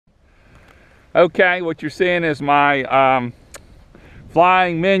Okay, what you're seeing is my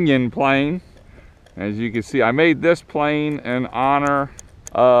Flying Minion plane. As you can see, I made this plane in honor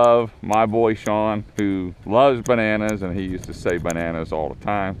of my boy Sean, who loves bananas, and he used to say bananas all the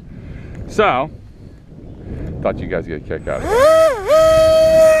time. So, thought you guys get a kick out of it.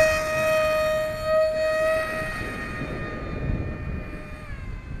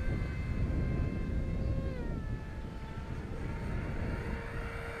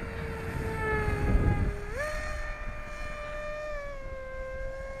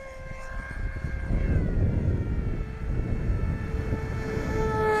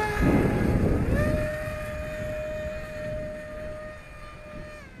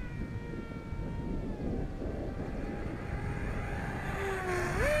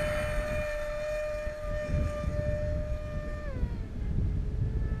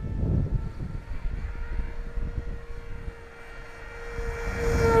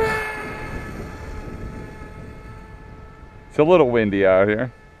 It's a little windy out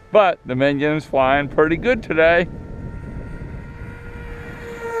here, but the Minion's flying pretty good today.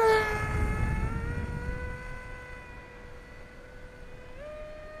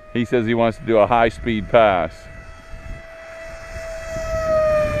 He says he wants to do a high-speed pass.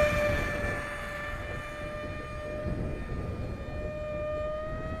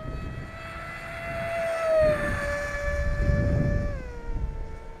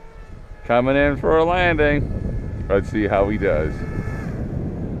 Coming in for a landing. Let's see how he does.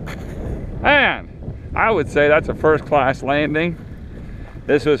 And I would say that's a first-class landing.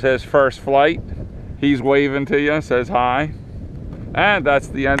 This was his first flight. He's waving to you, says hi. And that's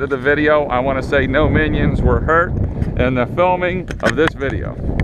the end of the video. I want to say no minions were hurt in the filming of this video.